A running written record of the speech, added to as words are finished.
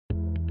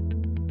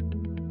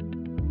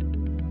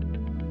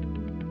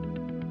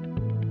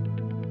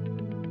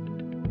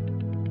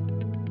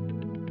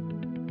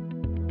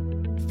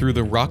Through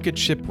the rocket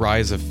ship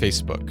rise of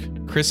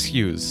Facebook, Chris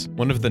Hughes,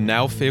 one of the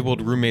now fabled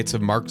roommates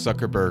of Mark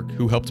Zuckerberg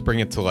who helped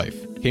bring it to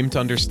life, came to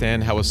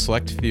understand how a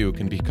select few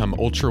can become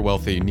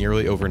ultra-wealthy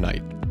nearly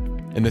overnight.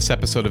 In this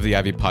episode of the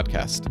Ivy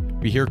Podcast,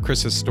 we hear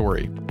Chris's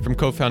story, from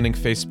co-founding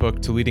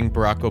Facebook to leading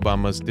Barack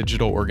Obama's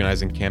digital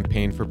organizing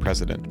campaign for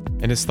president,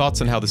 and his thoughts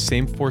on how the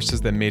same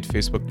forces that made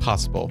Facebook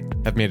possible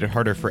have made it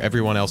harder for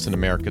everyone else in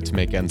America to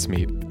make ends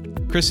meet.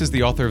 Chris is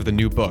the author of the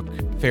new book,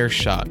 Fair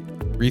Shot: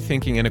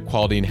 Rethinking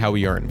Inequality and How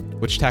We Earn,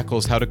 which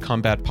tackles how to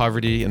combat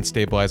poverty and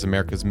stabilize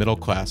America's middle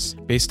class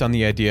based on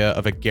the idea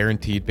of a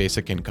guaranteed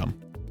basic income.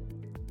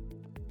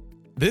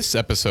 This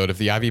episode of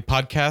the Ivy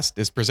Podcast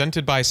is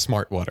presented by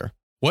Smart Water.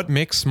 What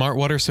makes Smart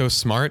Water so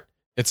smart?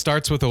 It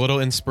starts with a little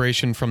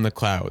inspiration from the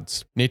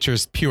clouds,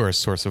 nature's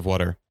purest source of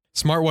water.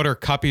 Smart Water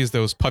copies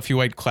those puffy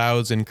white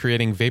clouds in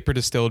creating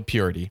vapor-distilled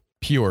purity,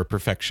 pure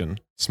perfection.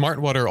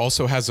 Smart Water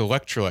also has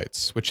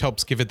electrolytes, which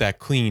helps give it that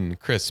clean,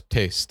 crisp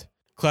taste.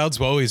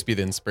 Clouds will always be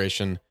the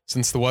inspiration,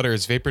 since the water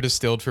is vapor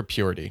distilled for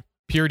purity.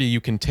 Purity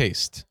you can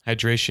taste,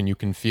 hydration you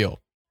can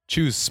feel.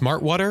 Choose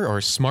Smart Water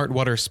or Smart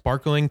Water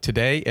Sparkling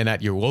today and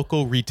at your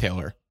local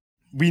retailer.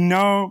 We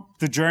know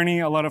the journey,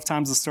 a lot of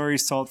times the story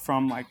is told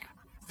from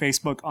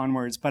Facebook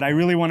onwards, but I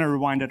really want to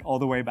rewind it all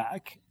the way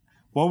back.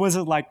 What was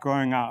it like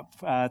growing up?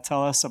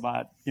 Tell us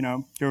about,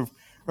 your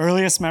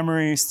earliest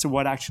memories to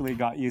what actually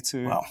got you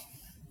to... Well,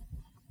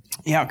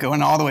 yeah,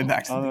 going all the way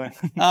back. All the way.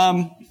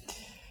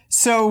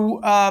 So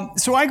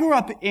I grew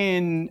up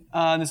in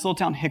this little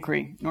town,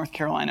 Hickory, North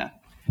Carolina,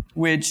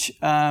 which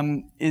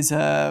is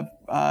a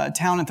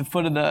town at the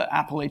foot of the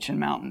Appalachian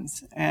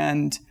Mountains.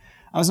 And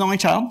I was an only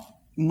child.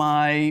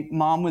 My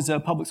mom was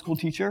a public school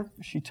teacher.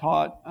 She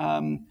taught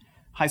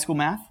high school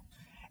math.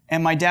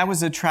 And my dad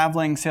was a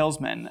traveling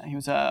salesman. He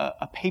was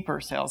a paper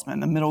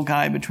salesman, the middle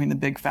guy between the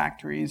big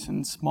factories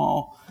and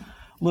small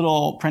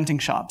little printing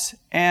shops.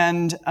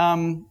 And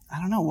I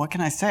don't know, what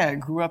can I say? I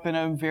grew up in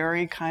a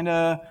very kind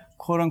of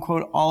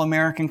quote-unquote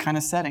all-American kind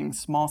of setting,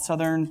 small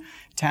southern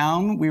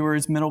town. We were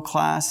as middle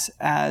class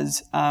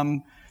as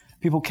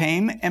people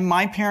came. And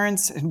my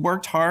parents had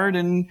worked hard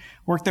and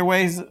worked their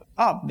ways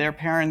up. Their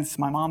parents,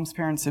 my mom's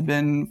parents, had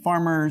been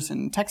farmers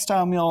and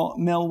textile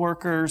mill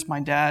workers.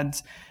 My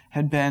dad's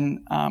had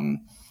been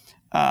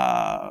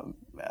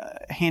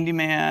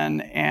handyman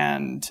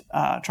and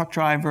truck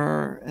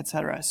driver, et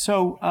cetera.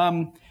 So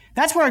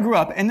that's where I grew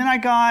up. And then I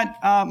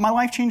got, my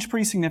life changed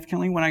pretty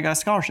significantly when I got a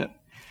scholarship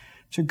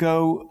to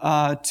go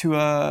to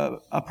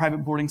a private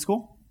boarding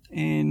school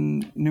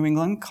in New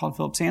England called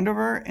Phillips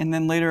Andover, and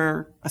then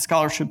later a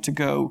scholarship to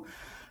go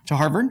to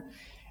Harvard.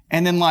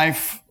 And then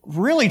life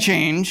really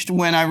changed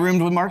when I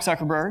roomed with Mark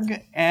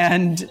Zuckerberg,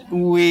 and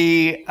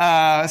we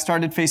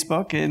started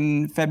Facebook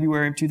in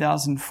February of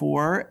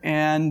 2004,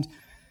 and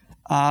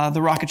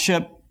the rocket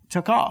ship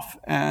took off,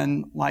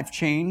 and life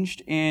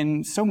changed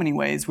in so many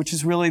ways, which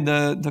is really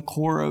the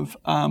core of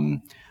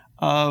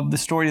the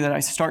story that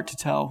I start to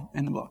tell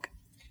in the book.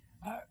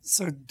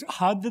 So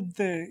how did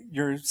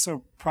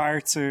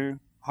prior to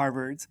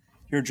Harvard,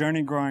 your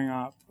journey growing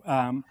up,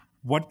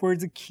 what were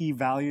the key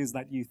values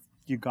that you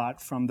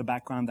got from the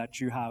background that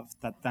you have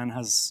that then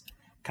has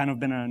kind of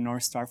been a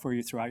North Star for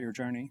you throughout your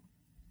journey?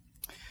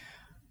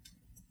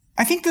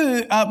 I think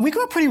we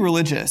grew up pretty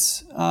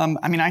religious.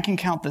 I can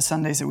count the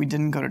Sundays that we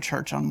didn't go to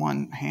church on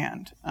one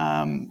hand.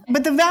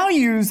 But the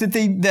values that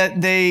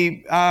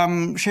they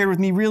shared with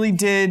me really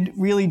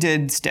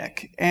did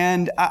stick.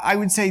 And I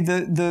would say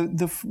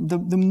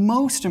the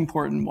most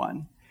important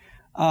one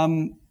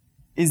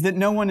is that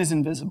no one is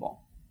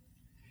invisible.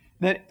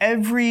 That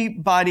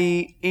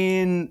everybody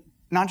in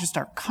not just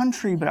our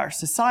country, but our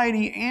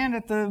society and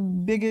at the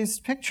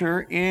biggest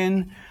picture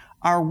in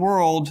our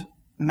world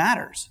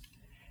matters.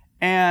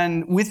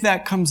 And with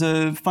that comes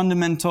a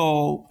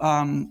fundamental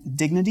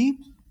dignity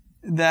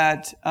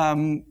that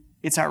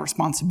it's our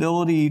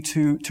responsibility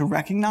to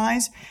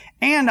recognize.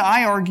 And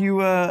I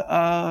argue,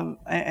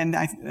 and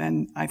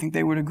I think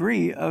they would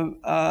agree,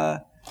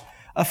 a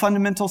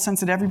fundamental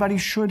sense that everybody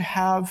should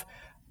have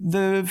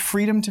the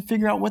freedom to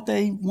figure out what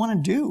they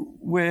want to do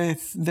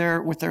with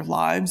their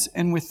lives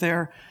and with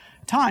their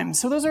time.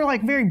 So those are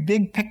like very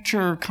big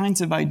picture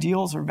kinds of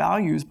ideals or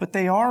values, but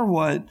they are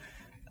what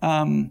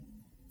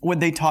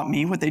they taught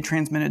me, what they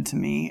transmitted to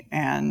me,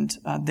 and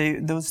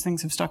those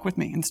things have stuck with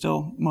me and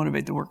still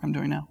motivate the work I'm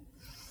doing now.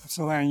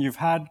 So, Larry, you've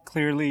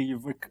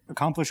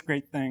accomplished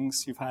great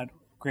things. You've had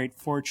great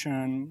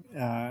fortune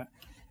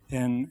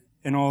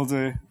in all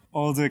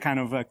the kind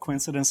of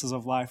coincidences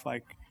of life,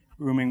 like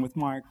rooming with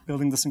Mark,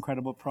 building this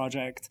incredible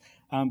project.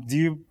 Do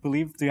you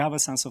have a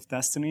sense of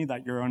destiny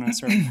that you're on a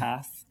certain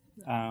path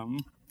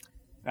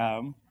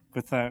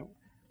with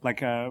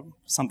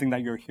something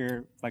that you're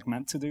here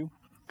meant to do?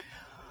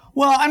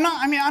 Well, I'm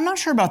not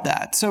sure about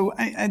that. So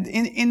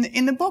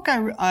in the book,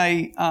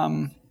 I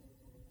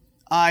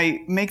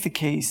make the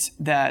case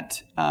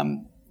that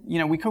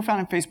we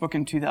co-founded Facebook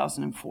in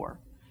 2004,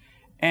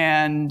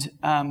 and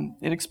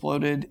it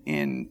exploded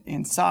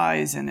in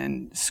size and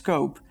in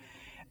scope.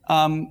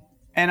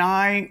 And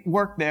I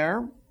worked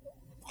there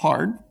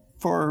hard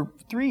for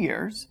 3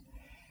 years.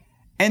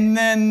 And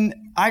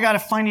then I got a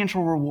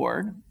financial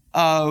reward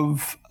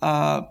of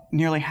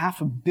nearly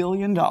 $500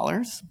 million,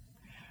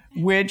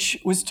 which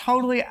was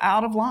totally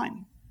out of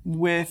line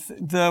with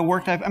the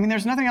work I mean,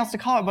 there's nothing else to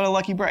call it but a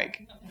lucky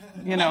break.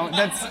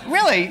 That's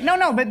really,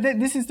 but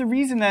this is the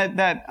reason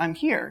that I'm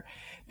here.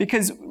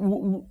 Because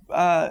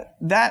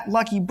that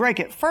lucky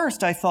break, at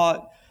first I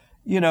thought,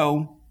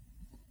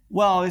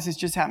 well, this is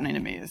just happening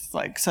to me. It's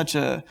like such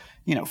a,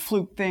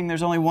 fluke thing.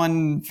 There's only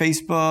one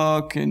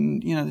Facebook,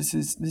 and this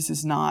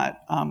is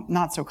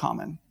not so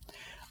common.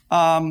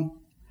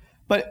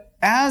 But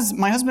as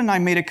my husband and I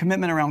made a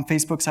commitment around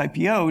Facebook's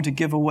IPO to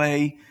give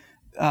away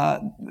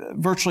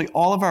virtually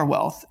all of our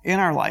wealth in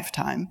our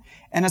lifetime,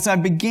 and as I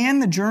began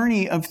the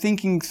journey of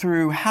thinking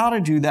through how to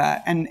do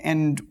that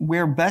and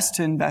where best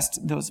to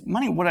invest those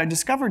money, what I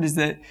discovered is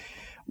that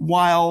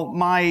while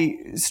my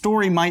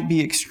story might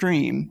be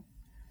extreme,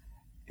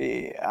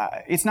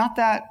 it's not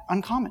that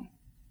uncommon.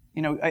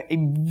 A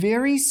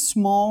very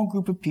small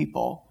group of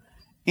people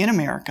in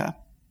America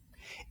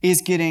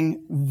is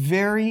getting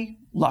very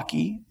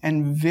lucky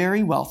and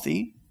very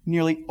wealthy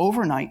nearly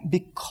overnight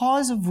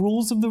because of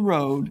rules of the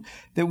road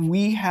that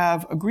we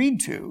have agreed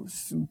to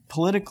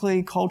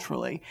politically,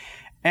 culturally.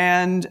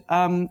 And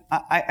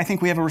I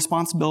think we have a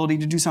responsibility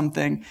to do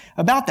something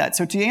about that.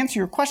 So to answer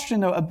your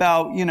question, though,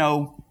 about,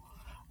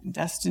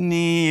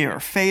 destiny or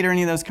fate or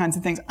any of those kinds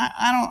of things,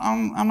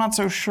 I'm not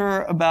so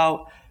sure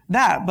about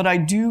that. But I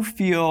do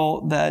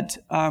feel that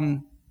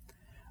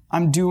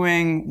I'm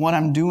doing what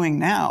I'm doing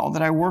now,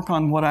 that I work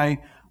on what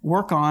I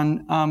work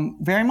on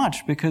very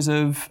much because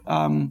of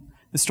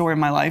the story of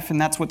my life, and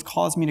that's what's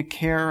caused me to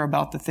care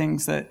about the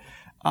things that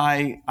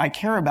I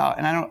care about.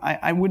 And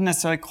I wouldn't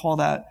necessarily call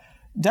that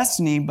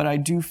destiny, but I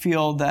do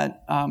feel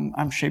that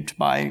I'm shaped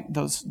by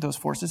those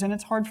forces, and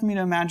it's hard for me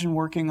to imagine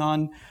working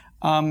on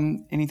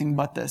anything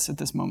but this at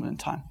this moment in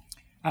time.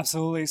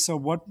 Absolutely. So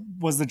what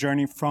was the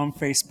journey from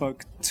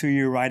Facebook to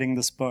you writing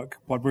this book?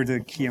 What were the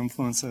key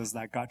influences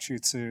that got you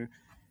to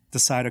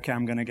decide, okay,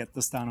 I'm going to get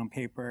this down on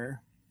paper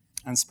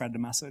and spread the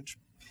message?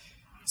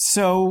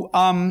 So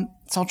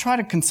I'll try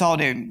to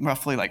consolidate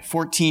roughly like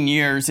 14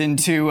 years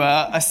into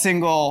a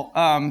single,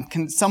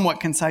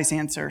 somewhat concise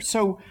answer.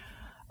 So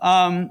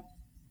after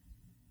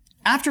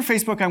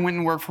Facebook, I went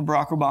and worked for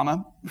Barack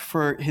Obama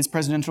for his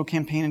presidential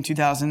campaign in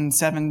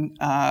 2007,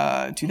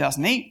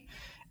 2008.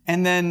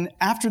 And then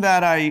after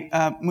that,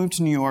 I moved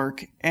to New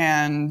York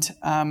and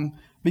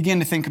began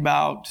to think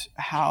about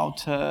how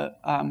to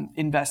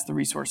invest the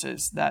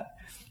resources that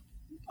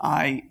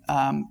I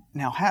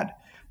now had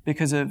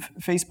because of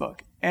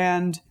Facebook.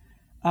 And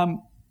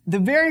the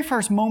very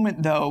first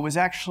moment, though, was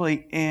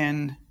actually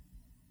in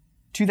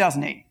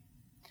 2008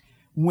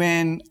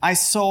 when I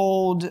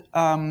sold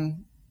a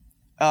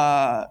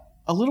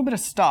little bit of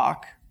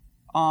stock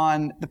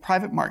on the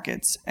private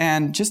markets,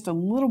 and just a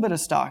little bit of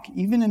stock,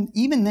 even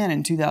then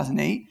in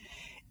 2008,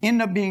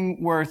 ended up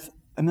being worth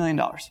 $1 million.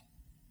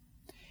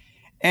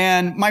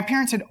 And my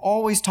parents had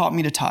always taught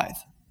me to tithe.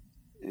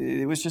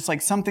 It was just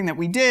like something that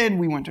we did.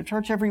 We went to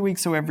church every week,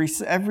 so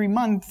every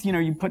month,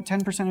 you put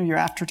 10% of your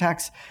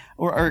after-tax,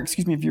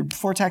 of your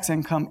before-tax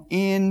income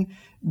in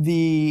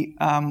the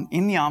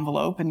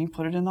envelope, and you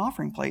put it in the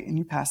offering plate, and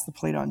you pass the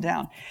plate on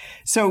down.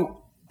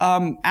 So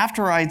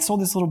after I had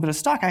sold this little bit of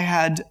stock, I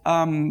had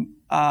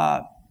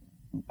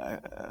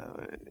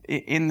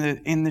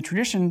in the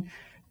tradition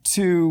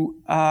to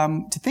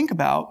think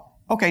about,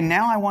 okay,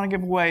 now I want to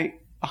give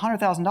away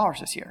 $100,000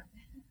 this year.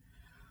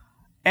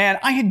 And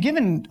I had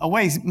given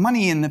away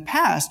money in the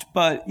past,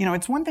 but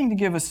it's one thing to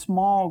give a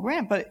small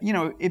grant. But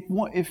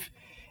if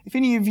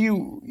any of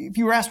you, if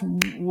you were asked,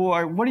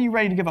 well, what are you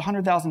ready to give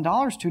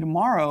 $100,000 to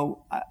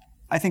tomorrow?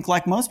 I think,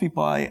 like most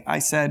people, I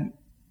said,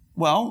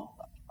 well,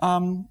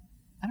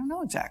 I don't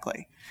know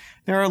exactly.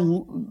 There are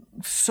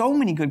so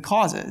many good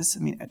causes.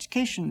 I mean,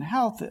 education,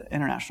 health,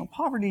 international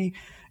poverty,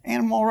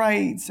 animal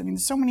rights. I mean,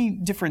 so many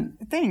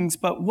different things.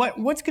 But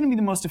what's going to be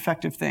the most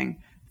effective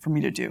thing for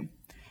me to do?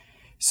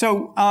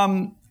 So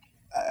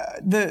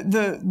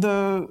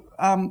the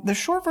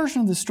short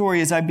version of the story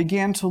is I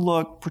began to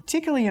look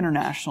particularly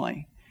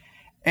internationally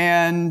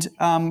and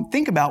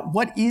think about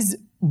what is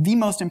the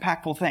most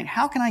impactful thing.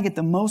 How can I get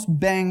the most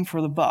bang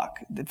for the buck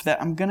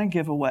that I'm going to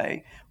give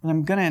away, that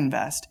I'm going to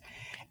invest?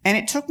 And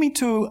it took me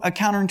to a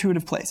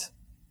counterintuitive place.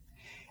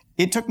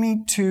 It took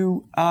me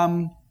to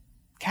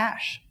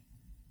cash.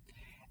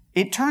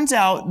 It turns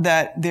out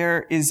that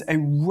there is a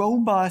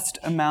robust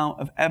amount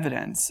of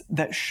evidence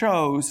that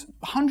shows,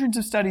 hundreds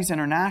of studies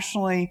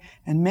internationally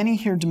and many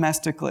here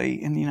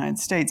domestically in the United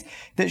States,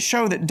 that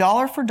show that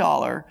dollar for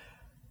dollar,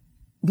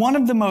 one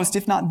of the most,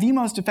 if not the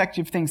most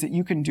effective things that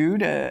you can do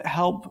to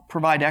help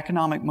provide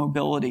economic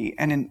mobility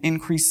and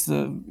increase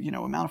the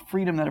amount of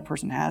freedom that a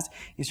person has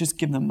is just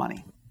give them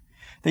money.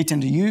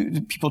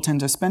 People tend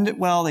to spend it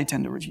well, they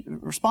tend to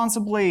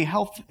responsibly,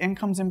 health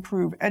incomes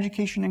improve,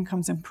 education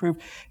incomes improve,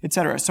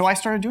 etc. So I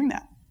started doing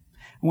that.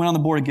 I went on the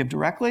board of Give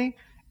Directly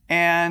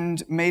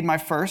and made my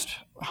first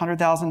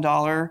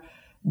 $100,000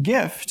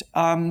 gift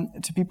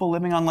to people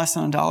living on less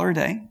than $1 a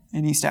day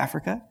in East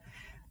Africa.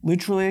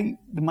 Literally,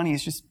 the money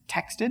is just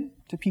texted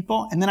to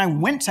people. And then I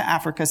went to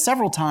Africa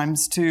several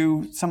times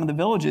to some of the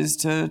villages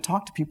to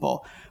talk to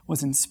people,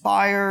 was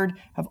inspired,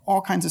 have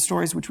all kinds of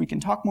stories, which we can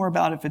talk more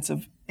about if it's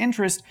of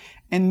interest.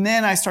 And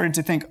then I started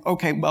to think,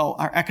 okay, well,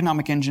 our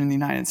economic engine in the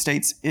United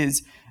States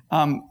is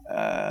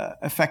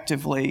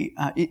effectively,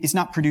 is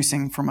not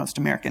producing for most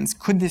Americans.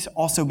 Could this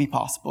also be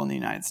possible in the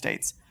United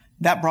States?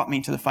 That brought me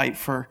to the fight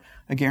for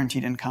a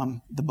guaranteed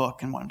income, the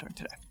book, and what I'm doing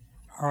today.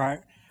 All right.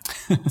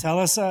 Tell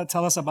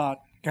us about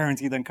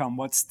guaranteed income.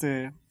 What's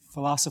the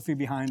philosophy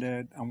behind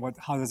it, and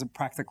how does it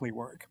practically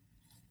work?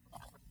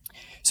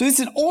 So it's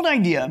an old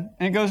idea,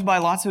 and it goes by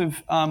lots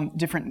of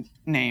different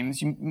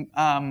names.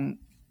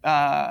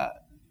 A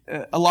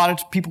lot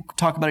of people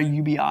talk about a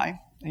UBI, a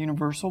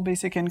universal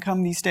basic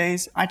income these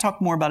days. I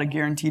talk more about a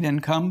guaranteed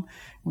income.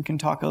 We can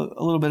talk a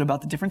little bit about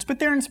the difference, but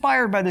they're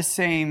inspired by the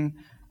same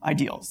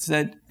ideals,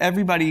 that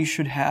everybody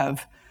should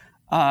have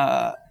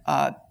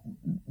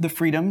the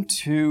freedom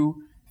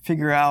to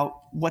figure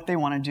out what they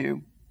want to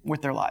do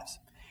with their lives.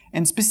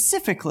 And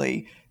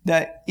specifically,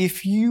 that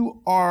if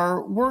you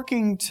are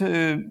working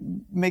to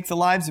make the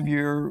lives of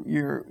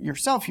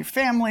yourself, your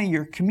family,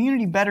 your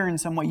community better in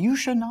some way, you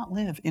should not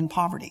live in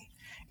poverty.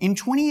 In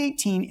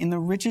 2018, in the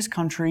richest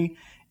country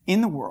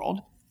in the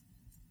world,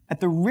 at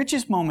the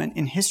richest moment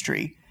in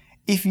history,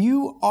 if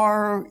you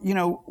are,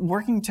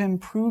 working to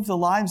improve the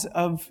lives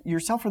of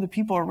yourself or the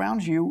people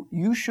around you,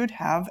 you should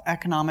have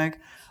economic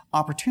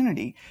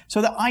opportunity.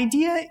 So the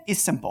idea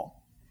is simple.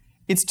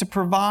 It's to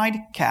provide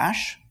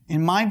cash,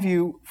 in my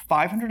view,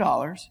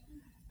 $500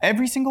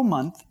 every single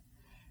month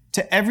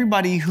to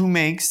everybody who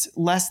makes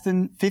less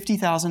than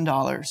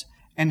 $50,000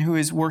 and who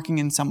is working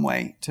in some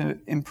way to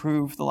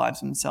improve the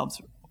lives of themselves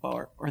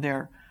or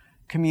their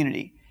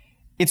community.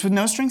 It's with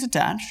no strings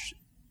attached.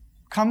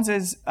 Comes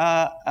as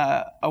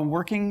a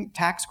working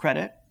tax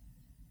credit,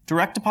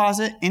 direct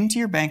deposit into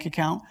your bank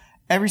account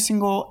every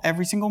single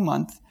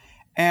month,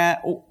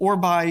 or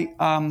by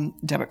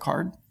debit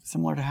card,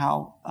 similar to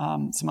how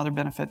some other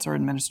benefits are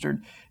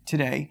administered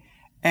today,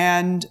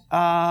 and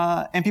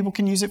people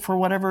can use it for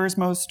whatever is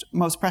most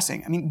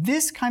pressing. I mean,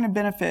 this kind of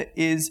benefit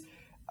is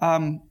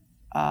eminently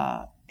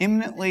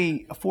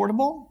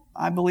affordable,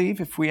 I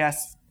believe, if we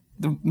ask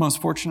the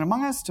most fortunate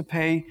among us to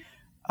pay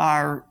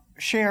our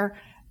share,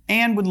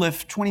 and would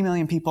lift 20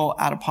 million people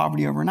out of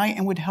poverty overnight,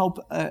 and would help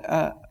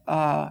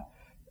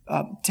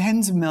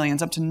tens of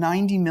millions, up to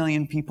 90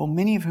 million people,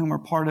 many of whom are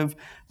part of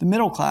the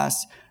middle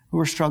class, who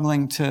are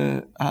struggling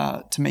to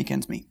make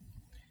ends meet.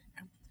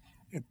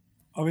 It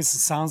obviously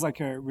sounds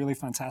like a really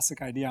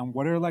fantastic idea. And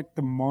what are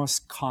the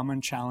most common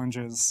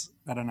challenges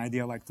that an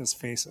idea like this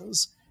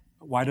faces?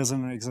 Why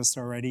doesn't it exist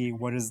already?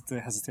 What is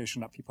the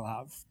hesitation that people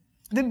have?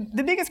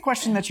 The biggest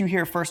question that you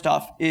hear first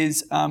off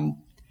is,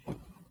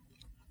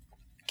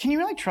 can you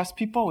really trust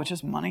people with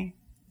just money?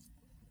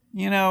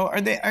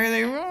 Are they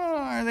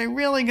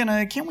really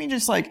gonna? Can't we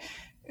just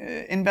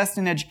invest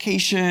in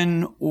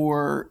education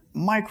or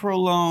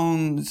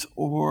microloans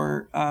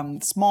or the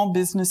small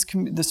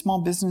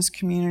business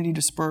community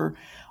to spur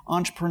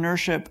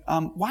entrepreneurship?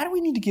 Why do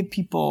we need to give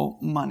people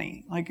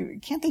money?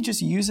 Can't they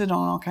just use it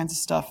on all kinds of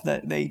stuff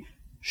that they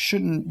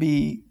shouldn't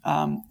be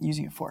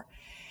using it for?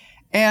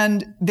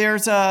 And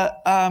there's a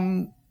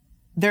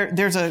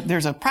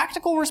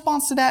practical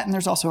response to that, and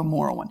there's also a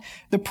moral one.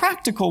 The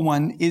practical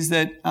one is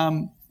that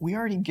we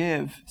already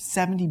give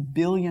 $70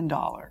 billion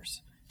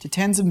to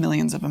tens of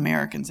millions of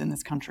Americans in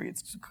this country.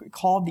 It's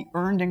called the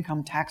Earned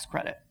Income Tax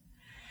Credit.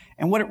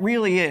 And what it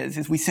really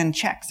is we send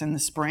checks in the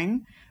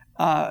spring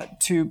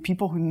to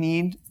people who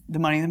need the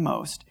money the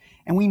most.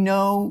 And we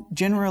know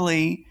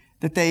generally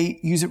that they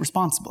use it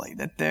responsibly,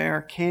 that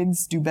their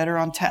kids do better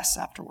on tests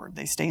afterward.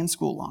 They stay in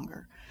school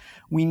longer.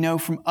 We know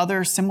from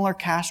other similar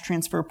cash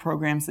transfer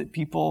programs that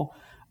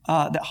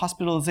that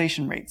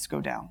hospitalization rates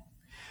go down.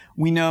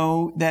 We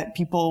know that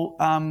people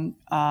tend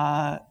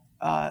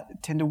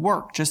to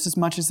work just as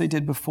much as they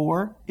did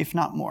before, if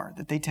not more.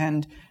 That they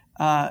tend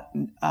that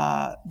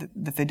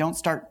they don't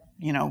start,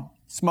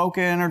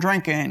 smoking or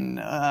drinking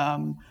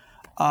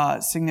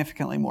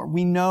significantly more.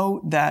 We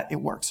know that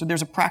it works. So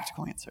there's a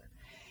practical answer,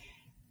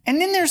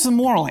 and then there's the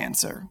moral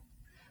answer,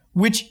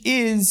 which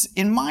is,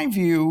 in my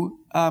view,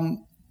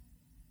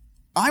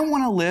 I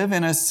want to live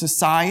in a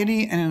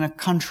society and in a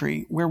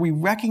country where we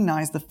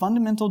recognize the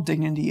fundamental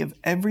dignity of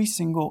every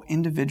single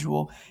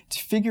individual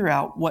to figure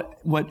out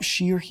what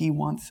she or he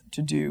wants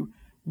to do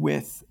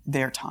with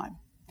their time.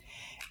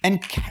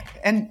 And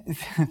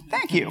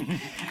thank you.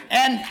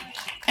 And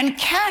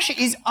cash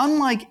is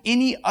unlike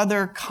any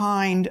other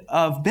kind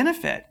of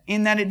benefit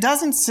in that it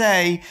doesn't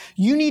say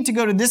you need to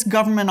go to this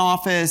government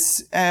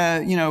office,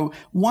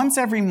 once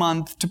every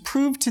month to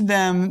prove to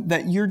them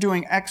that you're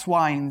doing X,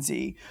 Y, and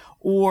Z.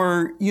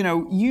 Or,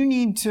 you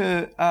need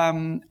to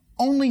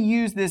only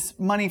use this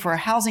money for a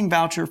housing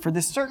voucher for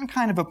this certain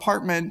kind of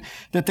apartment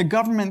that the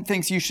government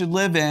thinks you should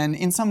live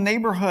in some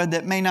neighborhood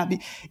that may not be.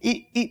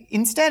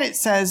 Instead, it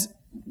says,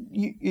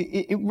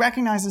 it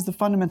recognizes the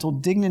fundamental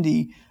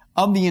dignity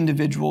of the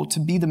individual to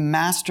be the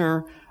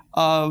master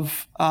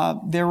of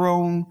their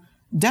own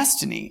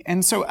destiny.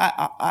 And so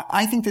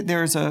I think that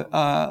there's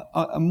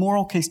a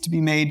moral case to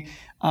be made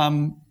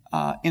in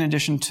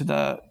addition to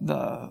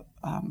the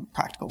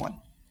practical one.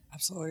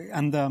 Absolutely.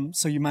 And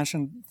so you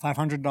mentioned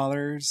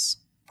 $500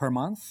 per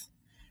month.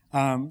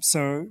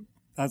 So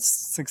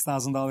that's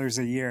 $6,000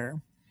 a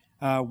year.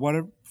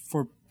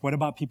 What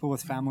about people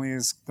with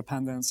families,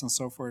 dependents, and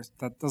so forth?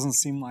 That doesn't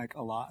seem like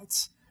a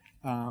lot.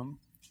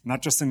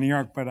 Not just in New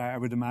York, but I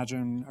would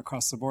imagine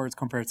across the board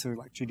compared to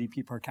like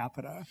GDP per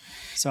capita.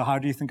 So how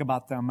do you think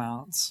about the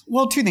amounts?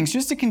 Well, two things.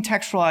 Just to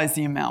contextualize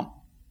the amount.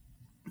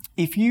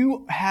 If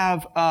you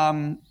have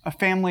a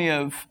family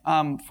of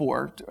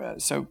four,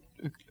 so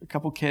a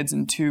couple kids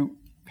and two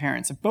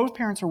parents, if both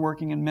parents are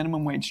working in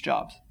minimum wage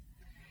jobs,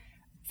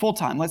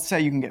 full-time, let's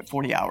say you can get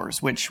 40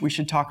 hours, which we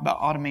should talk about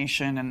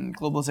automation and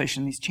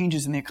globalization. These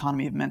changes in the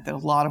economy have meant that a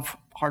lot of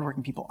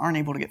hardworking people aren't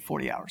able to get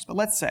 40 hours. But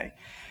let's say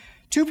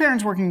two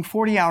parents working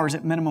 40 hours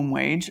at minimum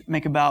wage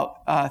make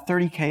about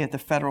 $30K at the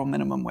federal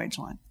minimum wage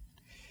line.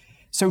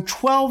 So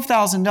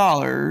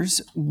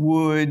 $12,000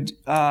 would,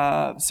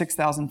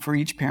 $6,000 for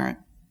each parent,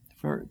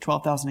 for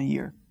 $12,000 a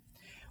year,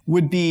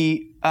 would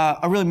be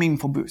a really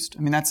meaningful boost.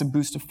 I mean, that's a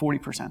boost of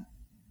 40%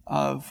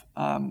 of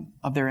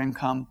their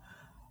income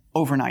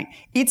overnight.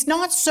 It's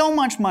not so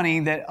much money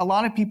that a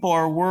lot of people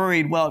are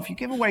worried, well, if you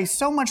give away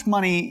so much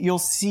money, you'll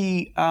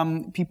see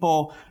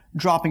people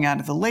dropping out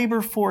of the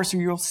labor force, or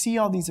you'll see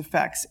all these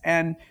effects.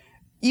 And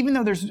even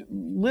though there's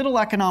little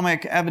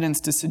economic evidence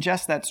to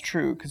suggest that's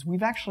true, because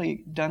we've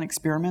actually done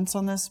experiments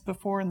on this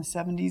before in the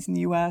 70s in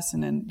the US,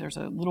 and then there's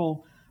a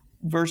little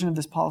version of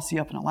this policy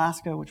up in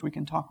Alaska, which we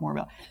can talk more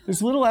about.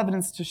 There's little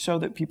evidence to show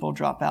that people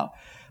drop out.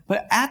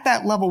 But at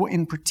that level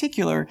in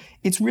particular,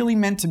 it's really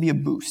meant to be a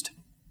boost.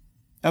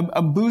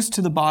 A boost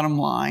to the bottom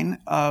line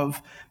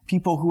of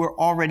people who are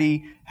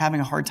already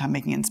having a hard time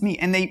making ends meet.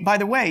 And they, by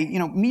the way,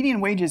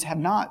 median wages have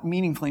not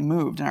meaningfully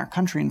moved in our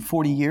country in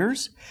 40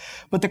 years,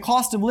 but the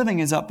cost of living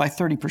is up by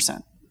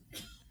 30%.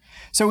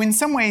 So in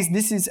some ways,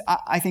 this is,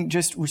 I think,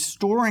 just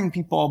restoring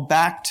people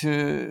back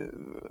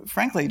to,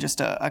 frankly,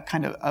 just a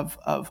kind of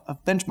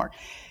benchmark.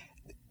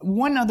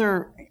 One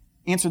other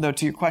answer, though,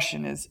 to your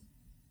question is,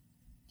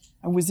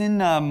 I was in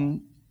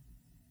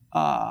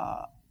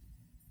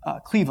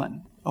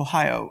Cleveland,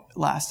 Ohio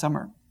last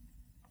summer.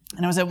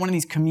 And I was at one of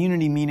these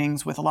community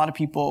meetings with a lot of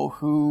people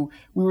who,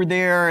 we were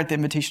there at the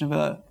invitation of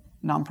a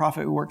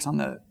nonprofit who works on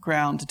the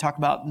ground to talk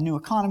about the new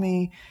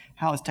economy,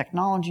 how has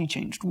technology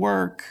changed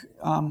work,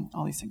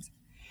 all these things.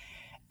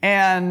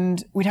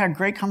 And we'd had a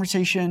great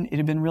conversation. It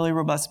had been really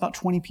robust, about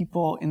 20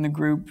 people in the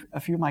group. A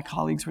few of my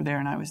colleagues were there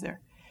and I was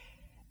there.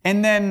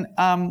 And then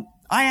I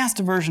asked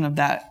a version of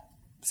that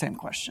same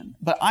question,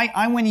 but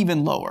I went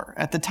even lower.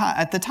 At the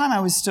time I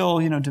was still,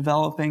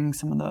 developing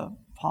some of the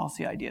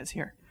policy ideas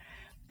here.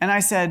 And I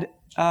said,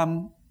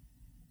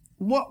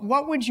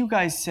 what would you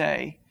guys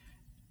say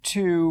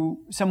to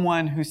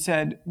someone who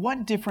said,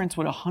 what difference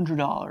would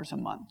 $100 a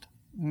month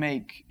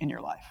make in your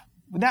life?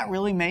 Would that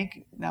really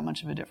make that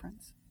much of a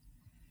difference?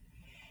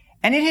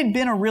 And it had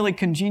been a really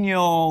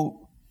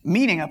congenial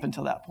meeting up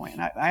until that point.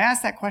 And I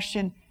asked that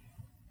question,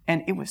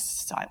 and it was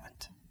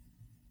silent.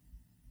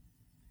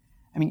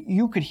 I mean,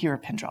 you could hear a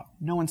pin drop.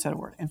 No one said a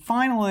word. And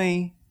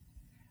finally,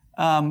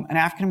 an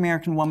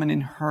African-American woman in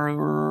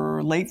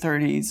her late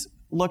 30s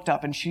looked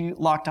up and she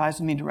locked eyes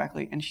with me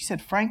directly. And she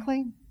said,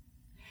 frankly,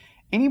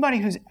 anybody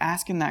who's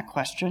asking that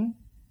question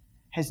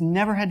has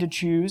never had to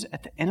choose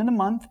at the end of the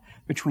month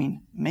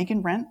between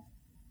making rent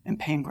and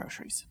paying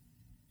groceries.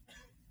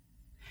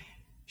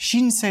 She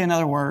didn't say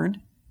another word.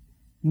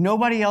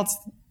 Nobody else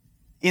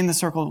in the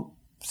circle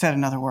said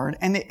another word,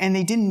 and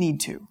they didn't need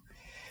to.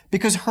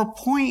 Because her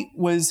point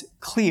was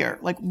clear.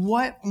 Like,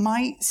 what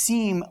might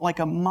seem like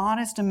a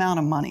modest amount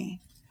of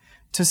money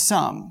to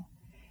some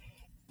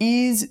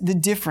is the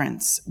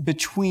difference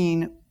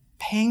between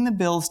paying the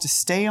bills to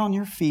stay on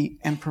your feet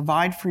and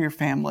provide for your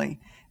family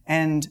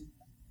and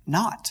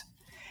not.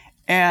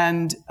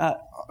 And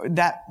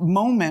that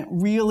moment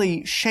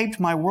really shaped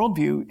my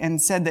worldview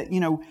and said that,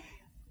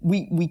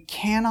 we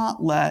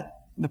cannot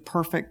let the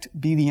perfect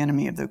be the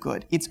enemy of the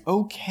good. It's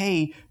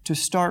okay to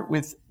start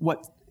with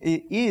what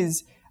it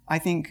is, I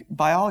think,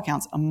 by all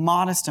accounts, a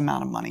modest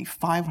amount of money,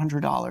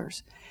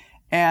 $500,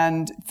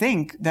 and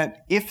think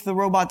that if the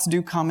robots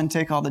do come and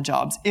take all the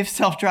jobs, if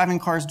self-driving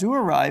cars do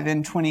arrive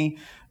in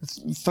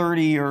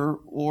 2030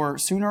 or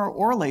sooner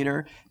or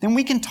later, then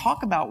we can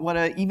talk about what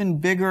an even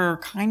bigger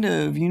kind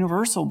of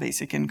universal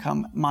basic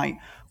income might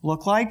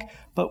look like.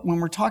 But when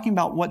we're talking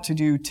about what to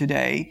do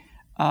today,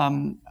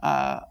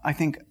 I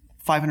think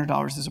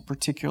 $500 is a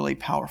particularly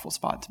powerful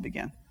spot to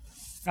begin.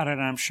 Got it.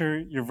 And I'm sure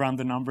you've run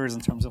the numbers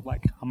in terms of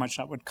like how much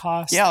that would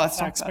cost, let's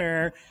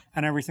taxpayer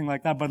and everything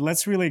like that. But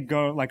let's really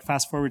go like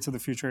fast forward to the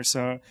future.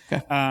 So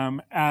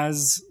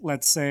as,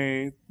 let's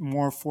say,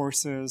 more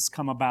forces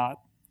come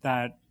about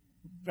that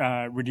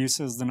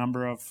reduces the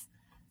number of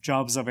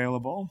jobs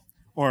available,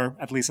 or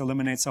at least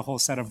eliminates a whole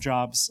set of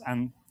jobs,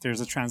 and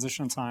there's a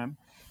transition time,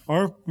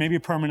 or maybe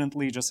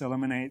permanently just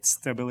eliminates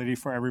the ability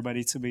for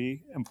everybody to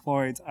be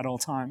employed at all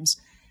times,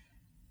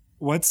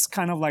 what's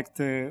kind of like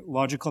the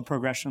logical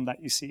progression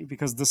that you see?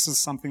 Because this is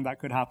something that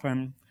could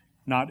happen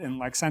not in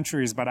like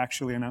centuries, but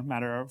actually in a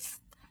matter of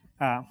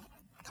a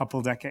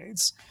couple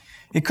decades.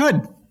 It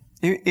could.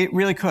 It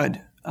really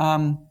could.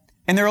 And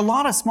there are a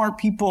lot of smart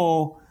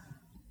people,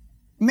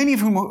 many of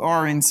whom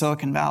are in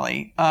Silicon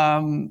Valley,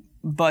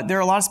 but there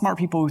are a lot of smart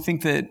people who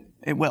think that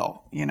it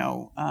will.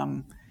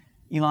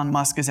 Elon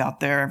Musk is out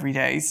there every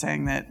day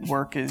saying that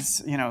work is,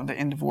 the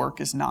end of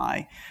work is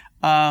nigh.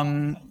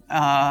 And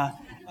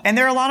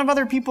there are a lot of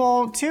other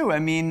people too. I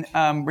mean,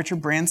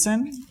 Richard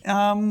Branson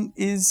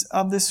is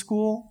of this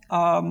school. There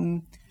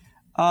are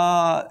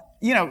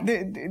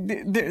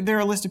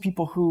a list of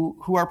people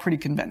who are pretty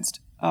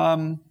convinced.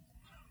 I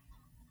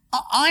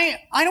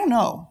don't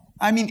know.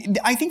 I mean,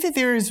 I think that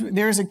there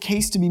is a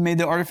case to be made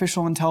that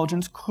artificial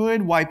intelligence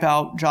could wipe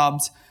out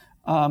jobs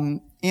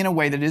in a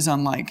way that is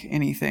unlike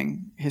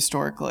anything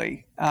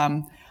historically.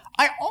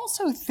 I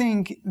also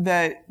think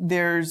that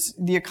there's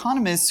the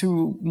economists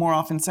who more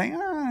often say,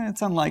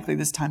 it's unlikely,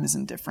 this time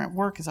isn't different.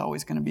 Work is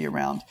always going to be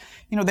around.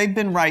 They've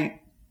been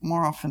right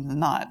more often than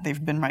not.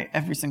 They've been right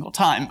every single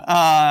time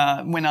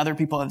when other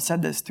people have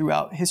said this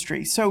throughout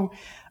history. So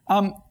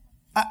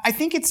I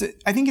think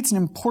it's an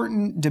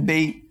important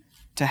debate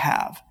to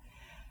have.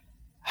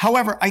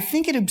 However, I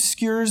think it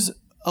obscures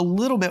a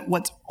little bit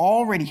what's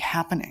already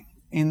happening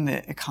in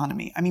the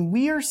economy. I mean,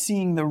 we are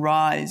seeing the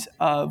rise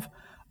of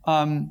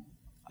a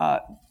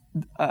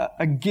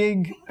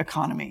gig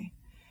economy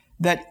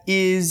that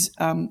is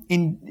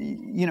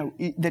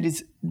that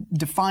is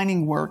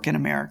defining work in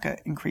America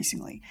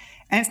increasingly.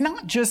 And it's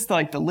not just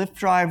like the Lyft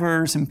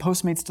drivers and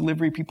Postmates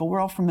delivery people. We're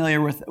all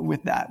familiar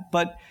with that.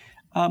 But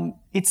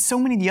it's so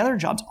many of the other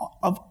jobs.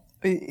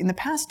 In the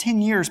past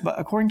 10 years, but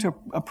according to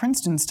a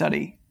Princeton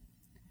study,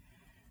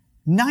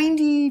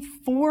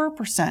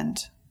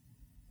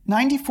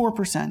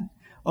 94%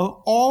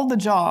 of all the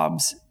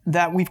jobs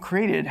that we've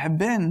created have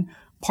been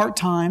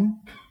part-time,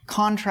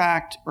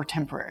 contract, or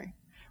temporary,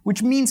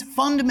 which means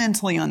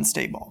fundamentally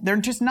unstable. They're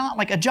just not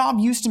like a job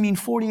used to mean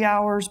 40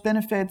 hours,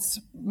 benefits,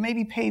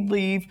 maybe paid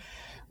leave,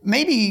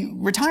 maybe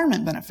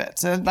retirement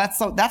benefits. That's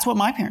what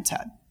my parents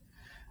had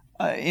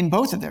in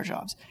both of their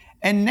jobs.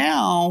 And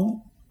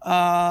now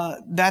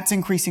that's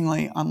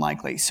increasingly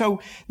unlikely.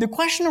 So the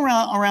question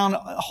around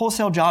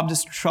wholesale job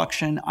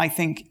destruction, I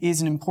think,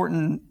 is an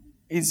important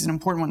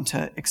one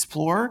to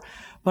explore.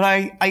 But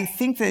I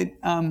think that,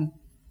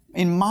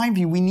 in my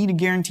view, we need a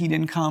guaranteed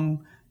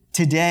income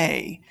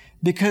today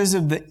because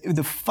of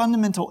the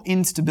fundamental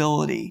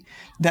instability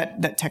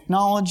that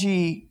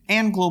technology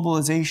and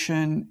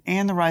globalization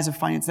and the rise of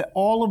finance, that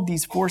all of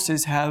these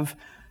forces have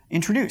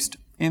introduced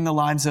in the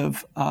lives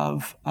of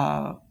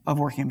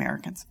working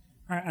Americans.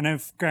 All right, and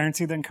if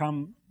guaranteed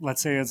income,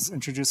 let's say, is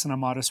introduced in a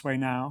modest way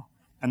now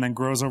and then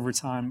grows over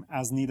time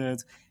as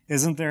needed,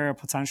 isn't there a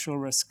potential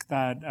risk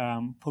that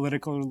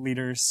political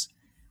leaders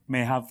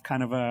may have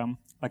kind of a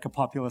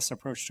populist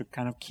approach to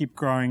kind of keep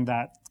growing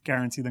that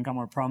guaranteed income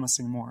or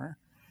promising more?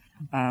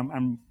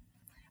 I'm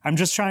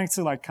just trying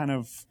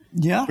to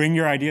bring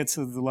your idea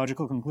to the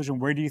logical conclusion.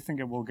 Where do you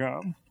think it will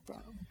go?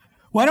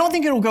 Well, I don't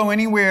think it'll go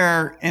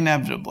anywhere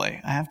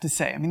inevitably, I have to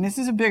say. I mean, this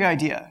is a big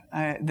idea.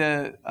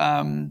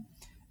 And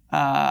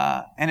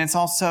it's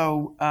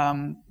also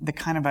the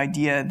kind of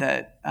idea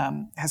that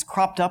has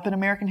cropped up in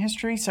American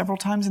history several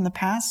times in the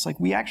past. Like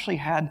we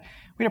had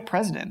a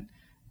president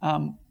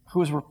who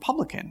was a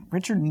Republican,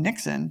 Richard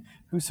Nixon,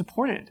 who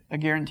supported a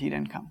guaranteed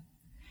income.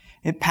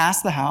 It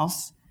passed the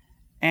House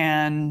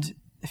and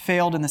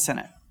failed in the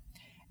Senate.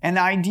 And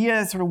the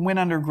idea sort of went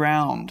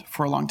underground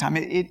for a long time.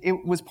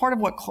 It was part of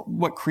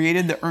what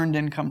created the earned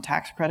income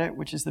tax credit,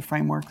 which is the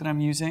framework that I'm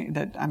using,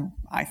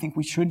 I think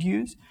we should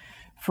use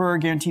for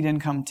guaranteed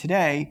income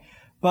today.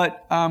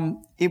 But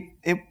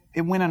it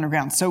went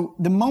underground. So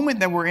the moment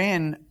that we're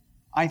in,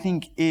 I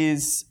think,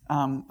 is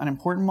an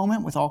important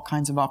moment with all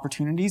kinds of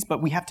opportunities,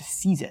 but we have to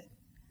seize it.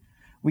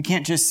 We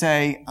can't just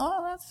say,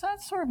 oh,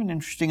 that's sort of an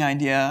interesting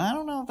idea. I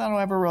don't know if that'll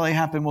ever really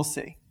happen. We'll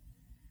see.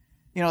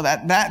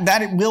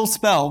 That it will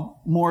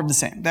spell more of the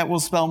same. That will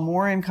spell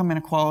more income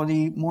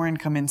inequality, more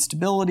income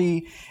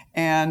instability,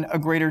 and a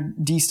greater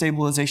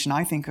destabilization,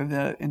 I think, of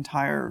the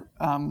entire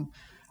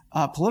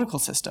political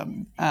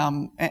system.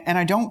 And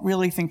I don't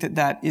really think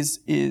that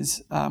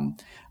is an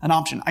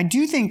option. I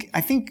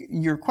think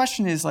your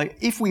question is like,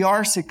 if we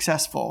are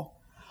successful,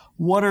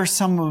 what are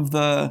some of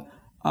the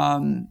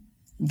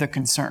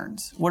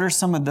concerns? What are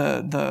some of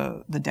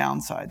the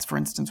downsides? For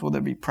instance, will there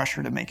be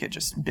pressure to make it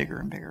just bigger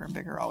and bigger and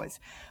bigger always?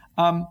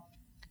 I'd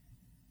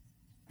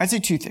say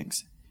two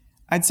things.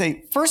 I'd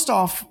say, first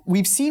off,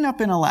 we've seen up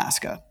in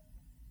Alaska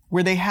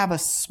where they have a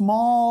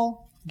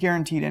small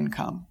guaranteed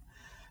income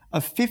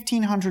of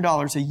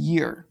 $1,500 a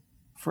year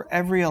for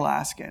every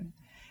Alaskan,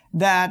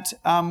 that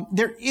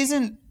there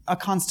isn't a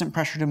constant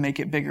pressure to make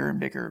it bigger and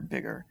bigger and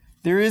bigger.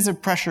 There is a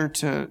pressure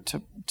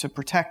to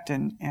protect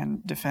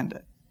and defend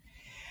it.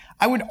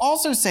 I would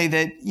also say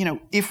that,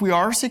 if we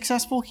are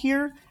successful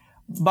here,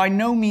 by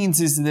no means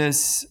is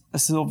this a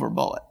silver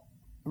bullet,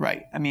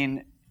 right? I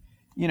mean,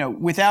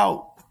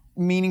 without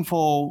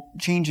meaningful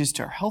changes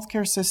to our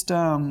healthcare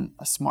system,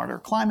 a smarter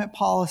climate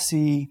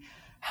policy,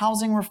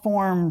 housing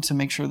reform to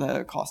make sure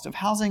the cost of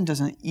housing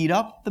doesn't eat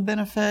up the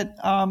benefit,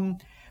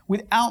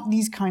 without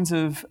these kinds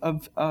of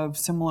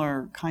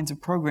similar kinds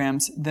of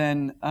programs,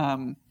 then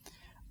I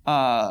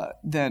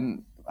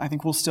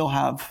think we'll still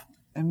have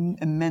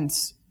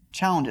immense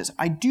challenges.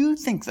 I do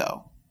think,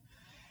 though,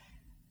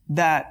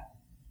 that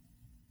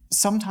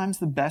sometimes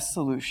the best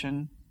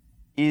solution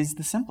is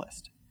the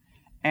simplest.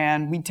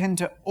 And we tend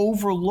to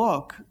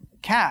overlook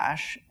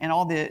cash and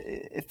all the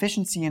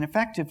efficiency and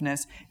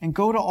effectiveness and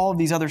go to all of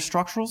these other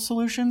structural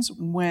solutions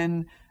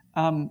when,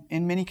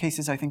 in many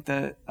cases, I think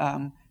the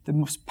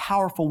most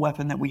powerful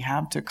weapon that we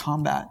have to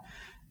combat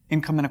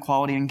income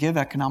inequality and give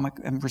economic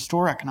and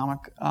restore economic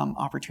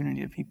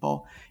opportunity to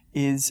people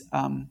is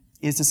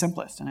the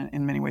simplest. And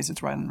in many ways,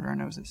 it's right under our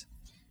noses.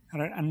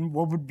 And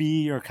what would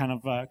be your kind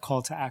of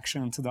call to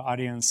action to the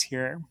audience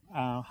here?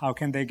 How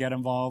can they get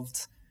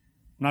involved?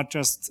 Not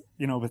just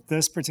with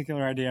this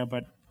particular idea,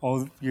 but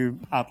you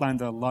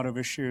outlined a lot of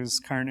issues,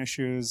 current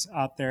issues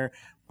out there.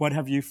 What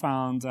have you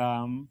found,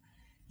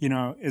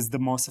 is the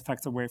most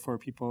effective way for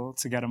people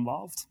to get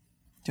involved?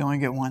 Do you want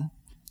to get one?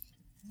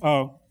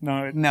 Oh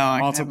no,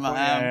 multiple.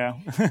 Yeah.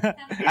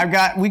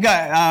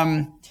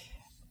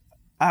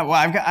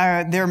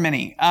 There are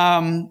many.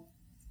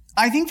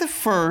 I think the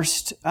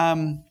first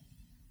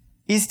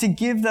is to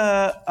give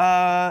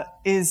the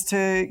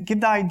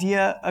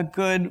idea a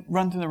good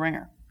run through the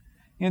ringer.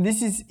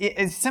 This is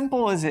as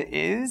simple as it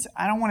is.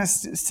 I don't want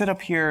to sit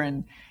up here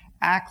and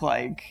act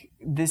like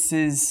this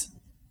is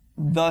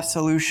the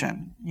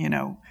solution.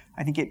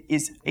 I think it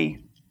is a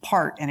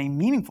part and a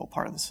meaningful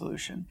part of the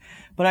solution.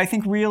 But I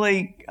think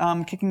really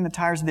kicking the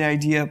tires of the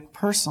idea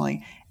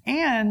personally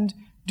and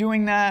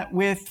doing that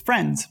with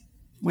friends,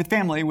 with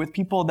family, with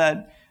people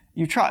that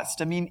you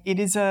trust. I mean,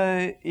 it's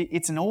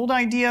an old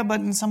idea,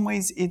 but in some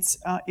ways it's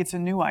a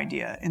new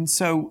idea. And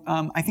so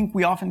I think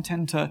we often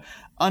tend to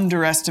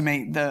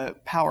underestimate the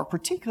power,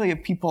 particularly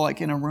of people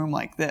like in a room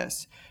like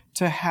this,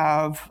 to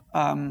have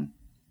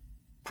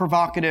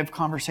provocative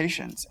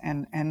conversations.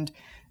 And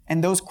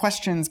those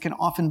questions can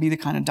often be the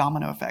kind of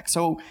domino effect.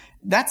 So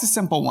that's a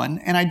simple one.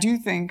 And I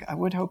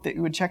would hope that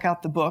you would check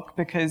out the book,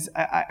 because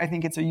I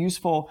think it's a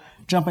useful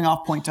jumping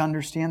off point to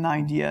understand the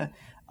idea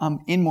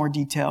in more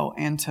detail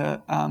and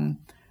to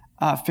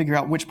figure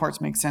out which parts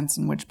make sense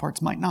and which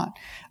parts might not.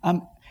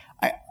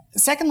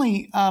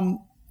 Secondly,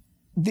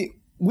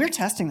 we're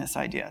testing this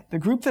idea. The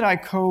group that I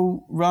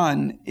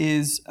co-run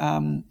is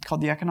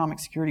called the Economic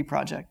Security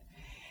Project.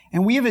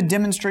 And we have a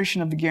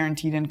demonstration of the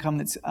guaranteed income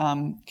that's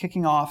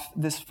kicking off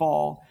this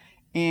fall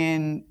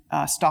in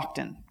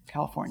Stockton,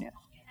 California,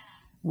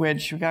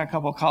 which we've got a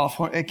couple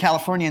of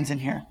Californians in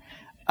here,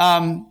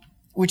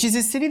 which is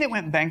a city that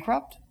went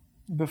bankrupt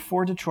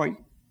before Detroit.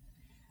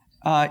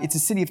 It's a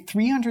city of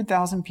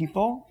 300,000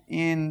 people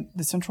in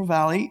the Central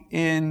Valley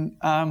in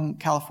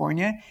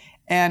California,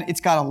 and it's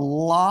got a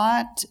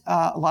lot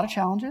of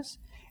challenges,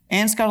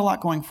 and it's got a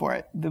lot going for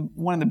it.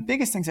 One of the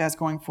biggest things it has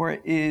going for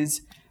it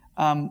is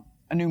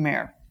a new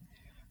mayor,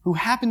 who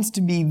happens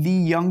to be the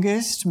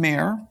youngest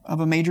mayor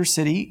of a major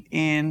city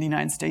in the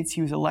United States.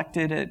 He was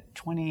elected at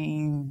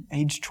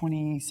age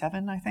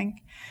 27, I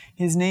think.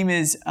 His name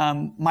is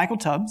Michael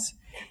Tubbs.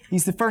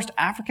 He's the first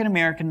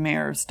African-American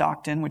mayor of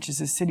Stockton, which is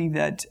a city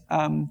that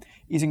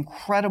is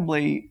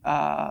incredibly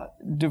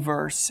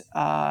diverse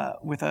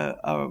with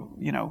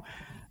a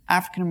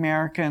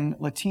African-American,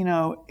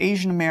 Latino,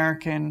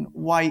 Asian-American,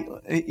 white.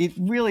 It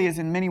really is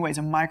in many ways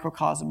a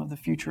microcosm of the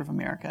future of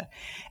America.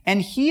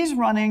 And he is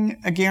running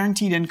a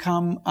guaranteed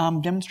income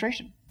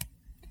demonstration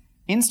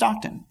in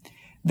Stockton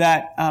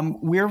that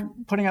we're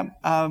putting up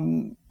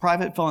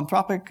private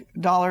philanthropic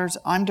dollars.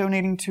 I'm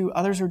donating to,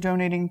 others are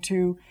donating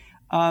to.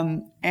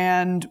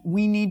 And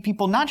we need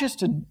people not just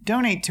to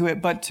donate to it,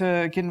 but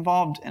to get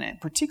involved in it,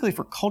 particularly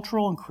for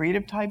cultural and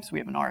creative types. We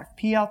have an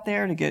RFP out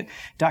there to get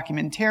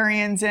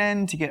documentarians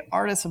in, to get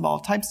artists of all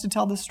types to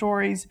tell the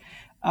stories.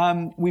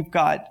 We've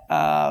got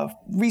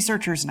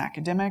researchers and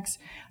academics.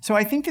 So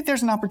I think that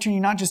there's an opportunity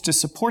not just to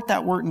support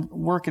that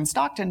work in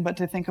Stockton, but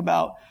to think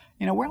about,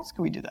 where else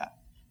can we do that?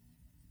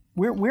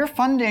 We're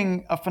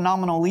funding a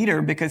phenomenal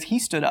leader because he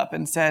stood up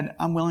and said,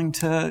 "I'm willing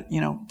to,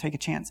 take a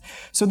chance."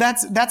 So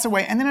that's a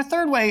way. And then a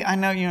third way, I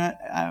know,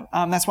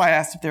 that's why I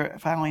asked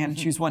if I only had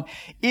to choose one,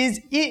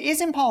 is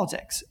in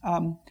politics.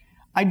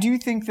 I do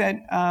think that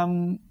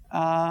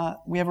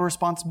we have a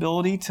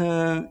responsibility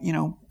to,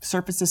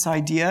 surface this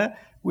idea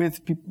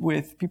with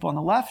people on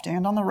the left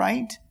and on the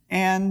right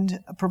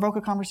and provoke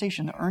a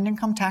conversation. The earned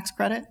income tax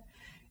credit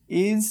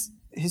has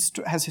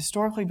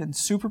historically been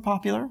super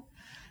popular.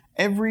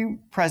 Every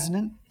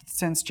president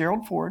since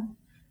Gerald Ford,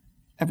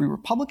 every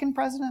Republican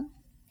president,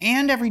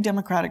 and every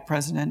Democratic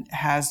president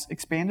has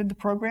expanded the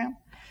program.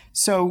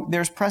 So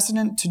there's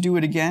precedent to do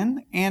it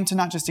again and to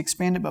not just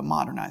expand it, but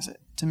modernize it,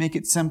 to make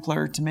it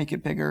simpler, to make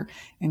it bigger,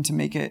 and to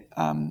make it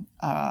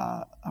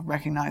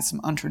recognize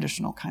some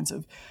untraditional kinds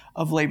of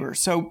labor.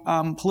 So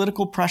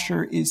political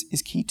pressure is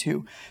key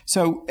too.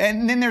 So,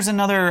 and then there's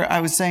another, I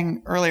was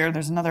saying earlier,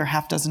 there's another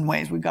half dozen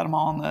ways. We've got them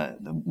all on the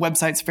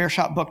websites,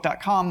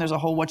 fairshotbook.com. There's a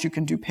whole what you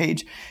can do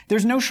page.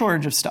 There's no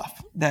shortage of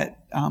stuff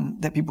that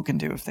people can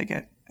do if they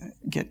get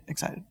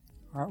excited.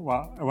 All right,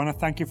 well, I want to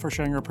thank you for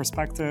sharing your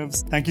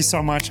perspectives. Thank you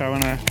so much. I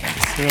want to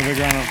do a big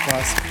round of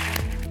applause.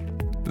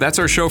 That's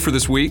our show for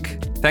this week.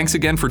 Thanks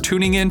again for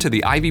tuning in to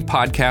the Ivy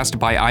Podcast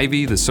by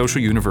Ivy, the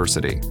Social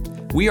University.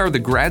 We are the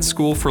Grad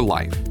School for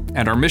Life,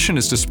 and our mission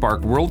is to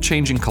spark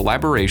world-changing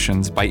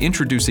collaborations by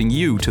introducing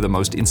you to the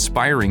most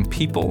inspiring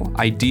people,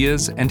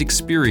 ideas, and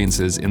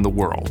experiences in the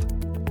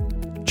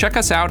world. Check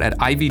us out at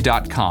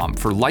ivy.com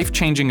for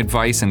life-changing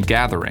advice and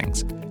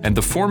gatherings, and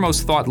the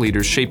foremost thought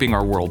leaders shaping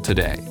our world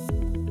today.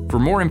 For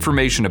more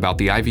information about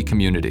the Ivy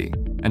community,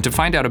 and to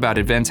find out about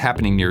events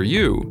happening near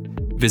you,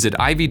 visit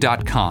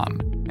ivy.com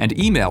and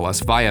email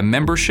us via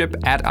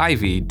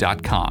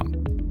membership@ivy.com.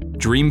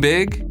 Dream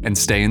big and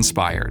stay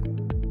inspired.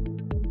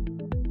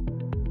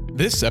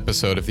 This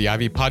episode of the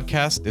Ivy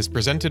Podcast is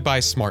presented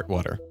by Smart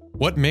Water.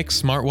 What makes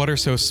Smart Water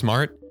so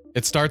smart?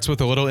 It starts with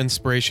a little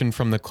inspiration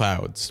from the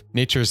clouds,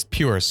 nature's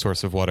purest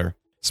source of water.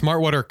 Smart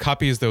Water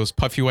copies those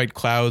puffy white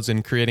clouds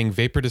in creating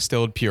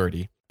vapor-distilled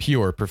purity,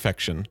 pure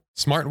perfection.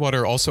 Smart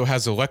Water also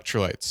has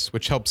electrolytes,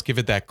 which helps give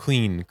it that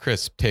clean,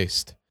 crisp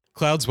taste.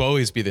 Clouds will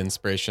always be the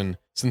inspiration,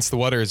 since the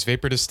water is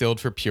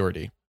vapor-distilled for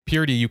purity.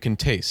 Purity you can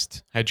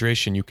taste,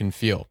 hydration you can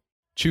feel.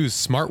 Choose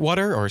Smart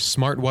Water or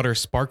Smart Water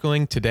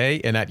Sparkling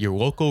today and at your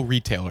local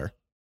retailer.